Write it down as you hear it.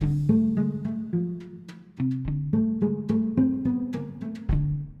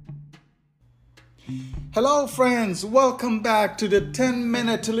Hello, friends. Welcome back to the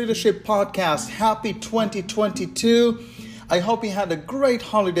 10-Minute Leadership Podcast. Happy 2022. I hope you had a great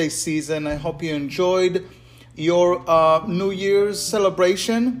holiday season. I hope you enjoyed your New Year's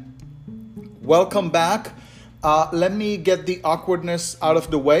celebration. Welcome back. Let me get the awkwardness out of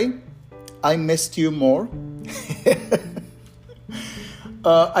the way. I missed you more.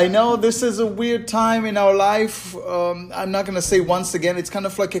 I know this is a weird time in our life. I'm not going to say once again. It's kind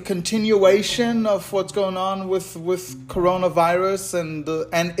of like a continuation of what's going on with coronavirus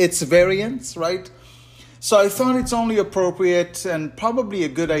and its variants, right? So I thought it's only appropriate and probably a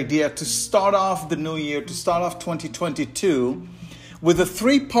good idea to start off the new year, to start off 2022 with a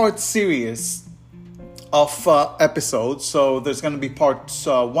 3-part series of episodes. So there's going to be parts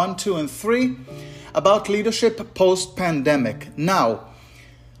 1, 2, and 3 about leadership post-pandemic. Now,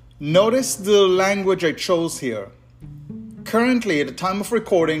 notice the language I chose here. Currently, at the time of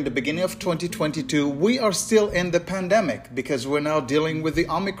recording, the beginning of 2022, we are still in the pandemic because we're now dealing with the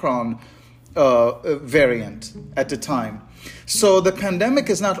Omicron variant at the time. So the pandemic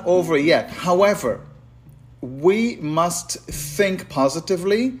is not over yet. However, we must think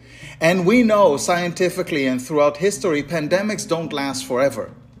positively, and we know scientifically and throughout history, pandemics don't last forever.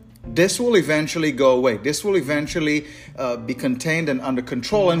 This will eventually go away. This will eventually be contained and under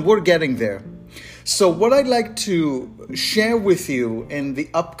control, and we're getting there. So what I'd like to share with you in the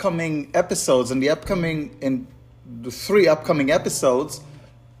upcoming episodes, in the 3 upcoming episodes,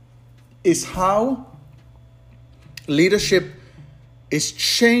 is how leadership is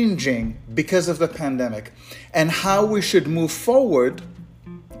changing because of the pandemic and how we should move forward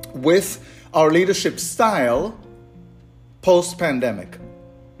with our leadership style post-pandemic.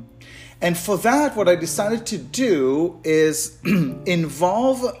 And for that, what I decided to do is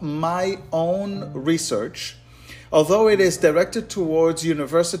involve my own research. Although it is directed towards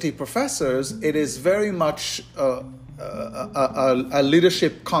university professors, it is very much a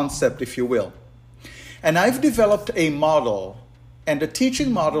leadership concept, if you will. And I've developed a model, and the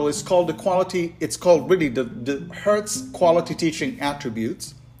teaching model is called the Hertz Quality Teaching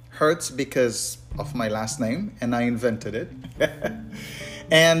Attributes. Hertz because of my last name, and I invented it.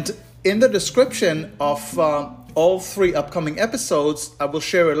 And in the description of all 3 upcoming episodes, I will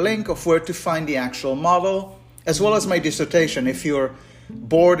share a link of where to find the actual model, as well as my dissertation. If you're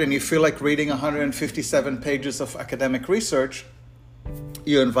bored and you feel like reading 157 pages of academic research,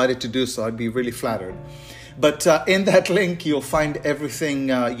 you're invited to do so. I'd be really flattered. But in that link, you'll find everything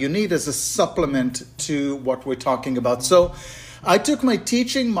you need as a supplement to what we're talking about. So I took my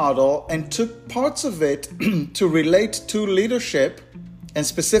teaching model and took parts of it to relate to leadership, and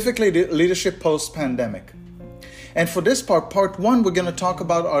specifically the leadership post-pandemic. And for this part 1, we're going to talk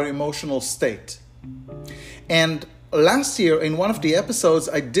about our emotional state. And last year, in one of the episodes,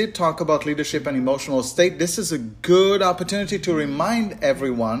 I did talk about leadership and emotional state. This is a good opportunity to remind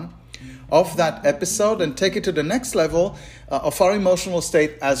everyone of that episode and take it to the next level of our emotional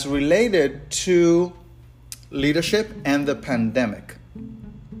state as related to leadership and the pandemic.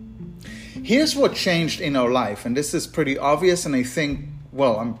 Here's what changed in our life, and this is pretty obvious, and I think,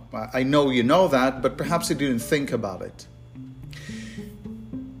 I know you know that, but perhaps you didn't think about it.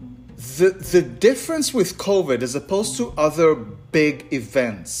 The difference with COVID as opposed to other big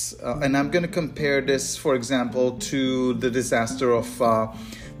events, and I'm going to compare this, for example, to the disaster of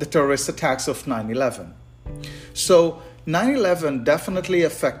the terrorist attacks of 9/11. So 9/11 definitely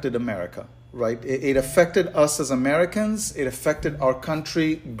affected America, right? It affected us as Americans. It affected our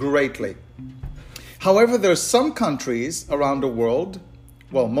country greatly. However, there are some countries around the world,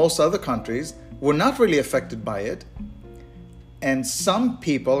 most other countries, were not really affected by it. And some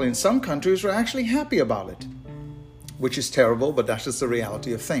people in some countries were actually happy about it, which is terrible, but that's just the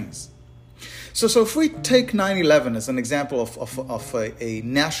reality of things. So if we take 9/11 as an example of a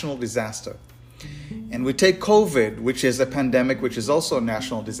national disaster, and we take COVID, which is a pandemic, which is also a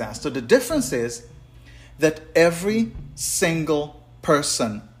national disaster, the difference is that every single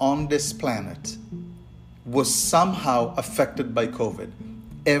person on this planet was somehow affected by COVID.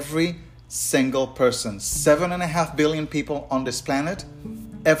 Every single person, 7.5 billion people on this planet,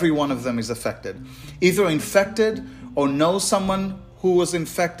 every one of them is affected. Either infected or knows someone who was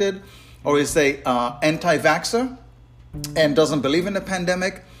infected, or is a anti-vaxxer and doesn't believe in the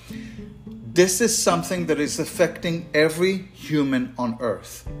pandemic. This is something that is affecting every human on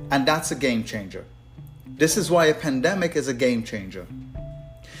earth. And that's a game changer. This is why a pandemic is a game changer.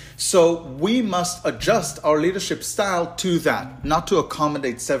 So we must adjust our leadership style to that, not to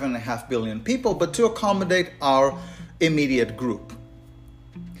accommodate 7.5 billion people, but to accommodate our immediate group.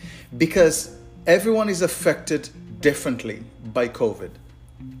 Because everyone is affected differently by COVID.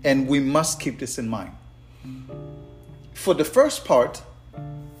 And we must keep this in mind. for the first part,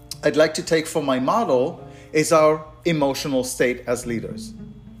 I'd like to take for my model is our emotional state as leaders.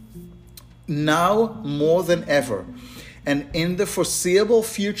 Now more than ever, and in the foreseeable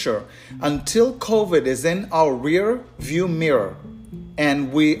future, until COVID is in our rear view mirror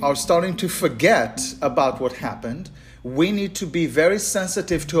and we are starting to forget about what happened, we need to be very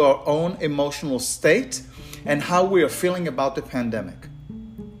sensitive to our own emotional state and how we are feeling about the pandemic.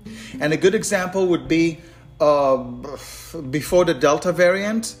 And a good example would be before the Delta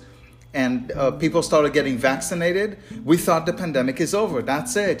variant and people started getting vaccinated, we thought the pandemic is over.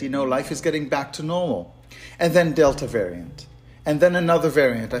 That's it. Life is getting back to normal. And then Delta variant. And then another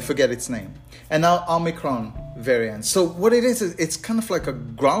variant, I forget its name. And now Omicron variant. So what it is it's kind of like a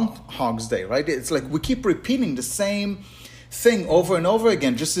Groundhog's Day, right? It's like we keep repeating the same thing over and over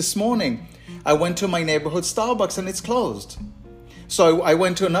again. Just this morning, I went to my neighborhood Starbucks and it's closed. So I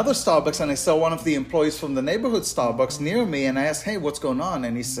went to another Starbucks and I saw one of the employees from the neighborhood Starbucks near me and I asked, hey, what's going on?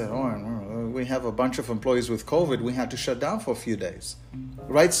 And he said, we have a bunch of employees with COVID. We had to shut down for a few days,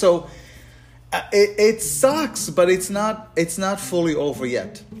 right? So it sucks, but it's not fully over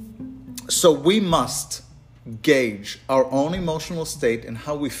yet. So we must gauge our own emotional state and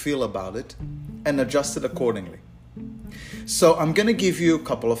how we feel about it and adjust it accordingly. So I'm going to give you a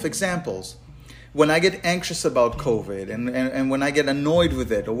couple of examples. When I get anxious about COVID and when I get annoyed with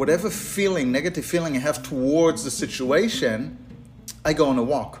it or whatever negative feeling I have towards the situation, I go on a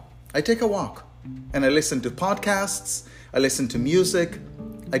walk. I take a walk and I listen to podcasts, I listen to music,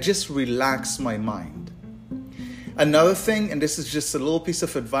 I just relax my mind. Another thing, and this is just a little piece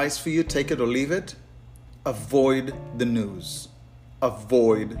of advice for you, take it or leave it, avoid the news.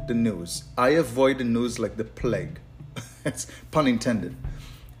 Avoid the news. I avoid the news like the plague. It's pun intended.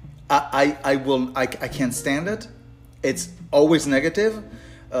 I can't stand it. It's always negative.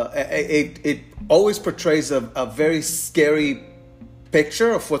 It always portrays a very scary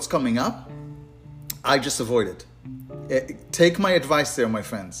picture of what's coming up. I just avoid it. Take my advice there, my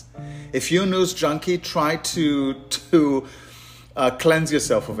friends. If you're a news junkie, try to cleanse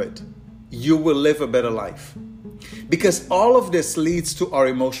yourself of it. You will live a better life. Because all of this leads to our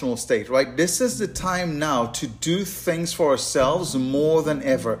emotional state, right? This is the time now to do things for ourselves more than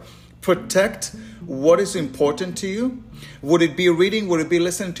ever. Protect what is important to you. Would it be reading? Would it be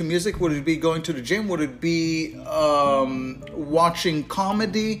listening to music? Would it be going to the gym? Would it be watching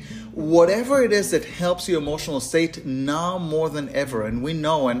comedy? Whatever it is that helps your emotional state now more than ever. And we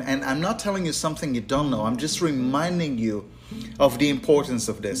know, and I'm not telling you something you don't know. I'm just reminding you of the importance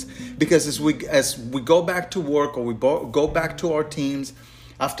of this. Because as we go back to work or we go back to our teams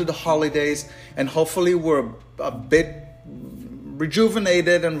after the holidays, and hopefully we're a bit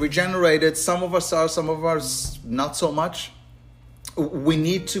rejuvenated and regenerated. Some of us are, some of us not so much. We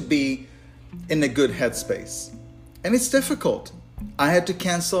need to be in a good headspace. And it's difficult. I had to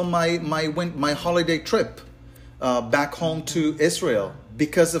cancel my holiday trip back home to Israel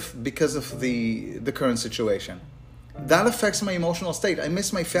because of the current situation. That affects my emotional state. I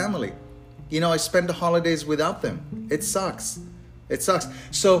miss my family. I spend the holidays without them. It sucks.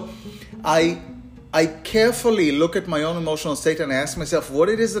 So I carefully look at my own emotional state and I ask myself what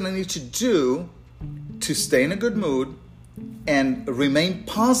it is that I need to do to stay in a good mood and remain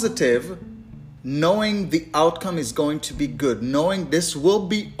positive, knowing the outcome is going to be good, knowing this will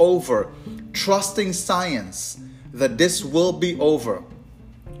be over, trusting science that this will be over,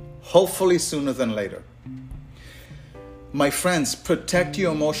 hopefully sooner than later. My friends, protect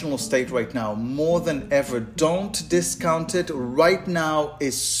your emotional state right now more than ever. Don't discount it. Right now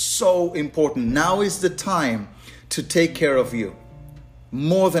is so important. Now is the time to take care of you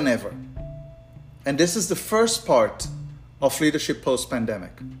more than ever. And this is the first part of leadership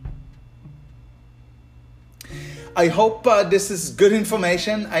post-pandemic. I hope this is good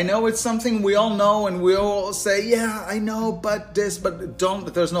information. I know it's something we all know and we all say, yeah, I know, but there's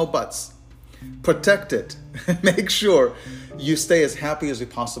no buts. Protect it. Make sure you stay as happy as you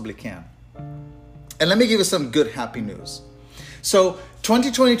possibly can. And let me give you some good happy news. So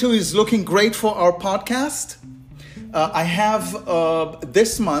 2022 is looking great for our podcast. I have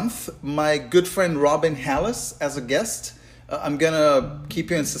this month my good friend Robin Hallis as a guest. I'm going to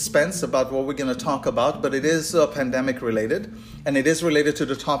keep you in suspense about what we're going to talk about, but it is pandemic related and it is related to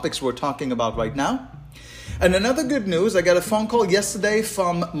the topics we're talking about right now. And another good news, I got a phone call yesterday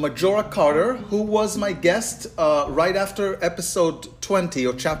from Majora Carter, who was my guest right after episode 20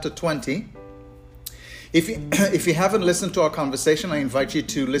 or chapter 20. If you haven't listened to our conversation, I invite you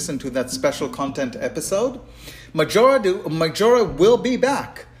to listen to that special content episode. Majora will be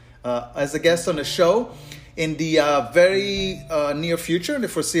back as a guest on the show in the very near future, in the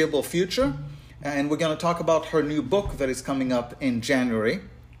foreseeable future. and we're going to talk about her new book that is coming up in January.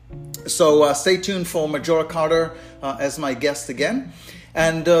 So stay tuned for Majora Carter as my guest again,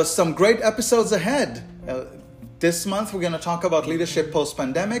 and some great episodes ahead. This month we're going to talk about leadership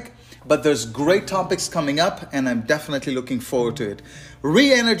post-pandemic, but there's great topics coming up, and I'm definitely looking forward to it.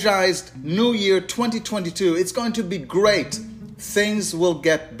 Re-energized New Year 2022. It's going to be great. Things will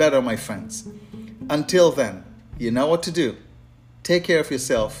get better, my friends. Until then, you know what to do. Take care of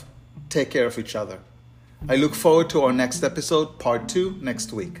yourself. Take care of each other. I look forward to our next episode, part 2,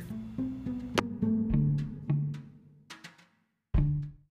 next week.